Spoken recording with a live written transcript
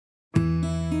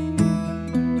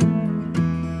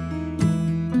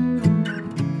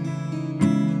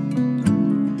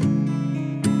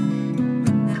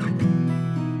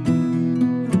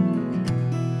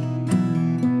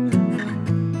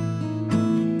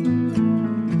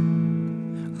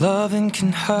Loving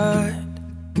can hurt.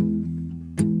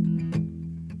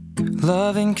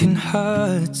 Loving can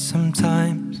hurt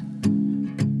sometimes,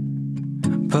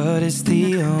 but it's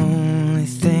the only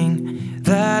thing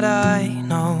that I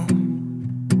know.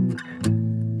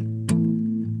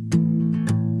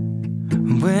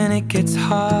 When it gets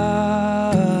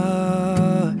hard,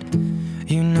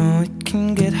 you know it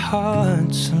can get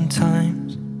hard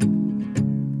sometimes.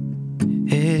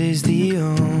 It is the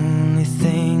only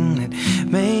thing that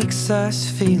makes us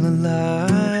feel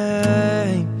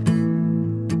alive.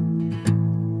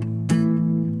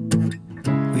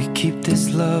 We keep this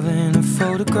love in a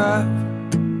photograph.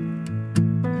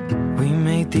 We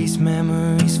made these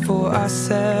memories for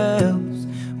ourselves,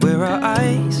 where our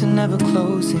eyes are never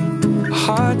closing, our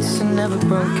hearts are never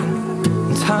broken,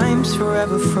 and time's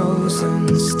forever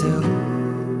frozen still.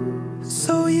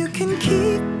 So you can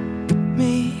keep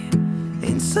me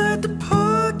inside the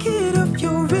pocket of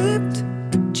your ripped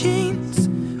jeans,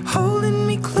 holding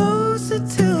me closer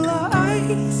till our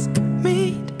eyes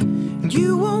meet.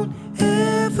 You won't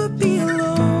ever be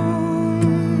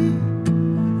alone.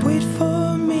 Wait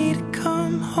for me to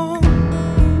come home.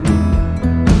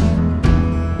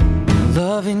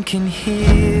 Loving can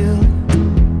heal.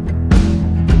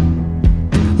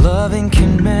 Loving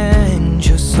can mend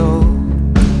your soul,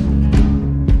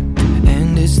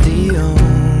 and it's the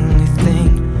only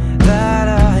thing that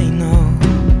I know.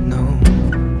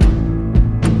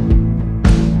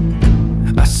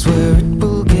 I swear it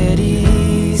will get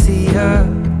easier.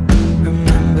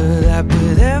 Remember that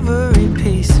with every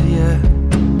piece of you.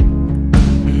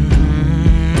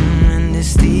 And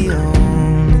it's the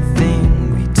only thing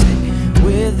we take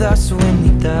with us when we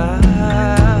die.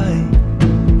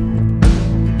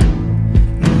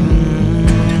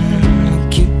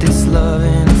 Keep this love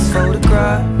in its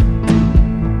photograph.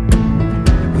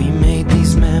 We made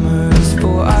these memories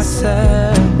for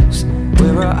ourselves,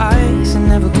 where our eyes are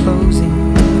never closing,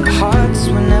 our hearts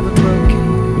were never broken,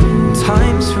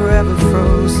 time's forever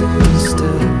frozen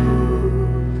still.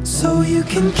 So you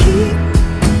can keep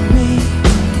me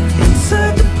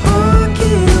inside the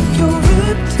pocket of your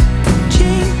ripped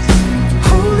jeans,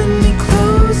 holding me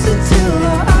closer till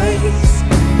our eyes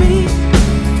meet.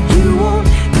 You won't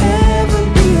ever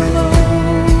be alone.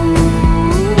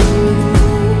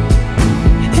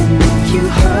 And if you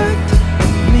hurt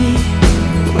me,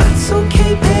 that's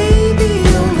okay, baby.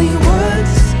 Only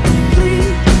words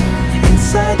bleed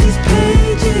inside these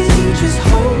pages. You just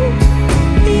hold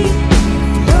me.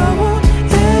 I won't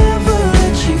ever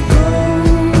let you go.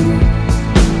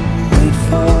 Wait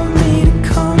for me to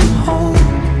come home.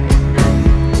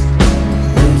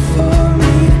 Wait for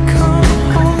me to come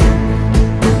home.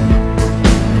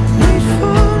 Wait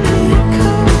for me to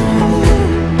come home.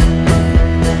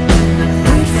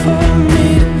 Wait for me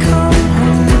to come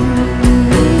home.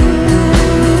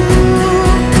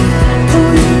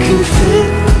 Oh, you can fit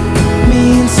me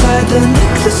inside the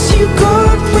necklace you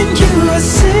got when you were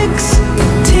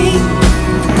 16,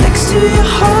 next to your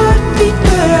heartbeat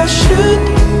where I should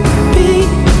be.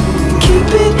 Keep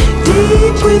it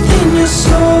deep within your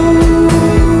soul.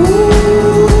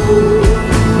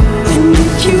 And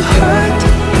if you hurt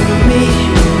me,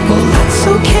 well, that's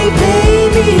okay,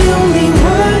 baby. Only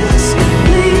words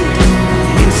bleed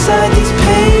inside these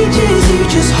pages. You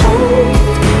just hold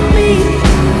me.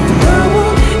 I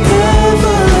won't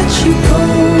ever let you go.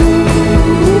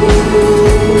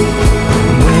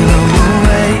 When I'm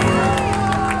away,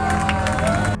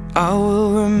 I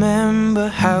will remember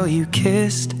how you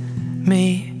kissed me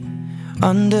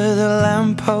under the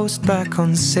lamppost back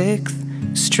on 6th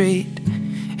Street,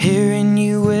 hearing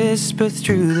you whisper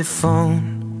through the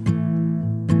phone.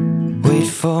 Wait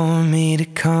for me to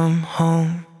come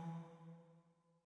home.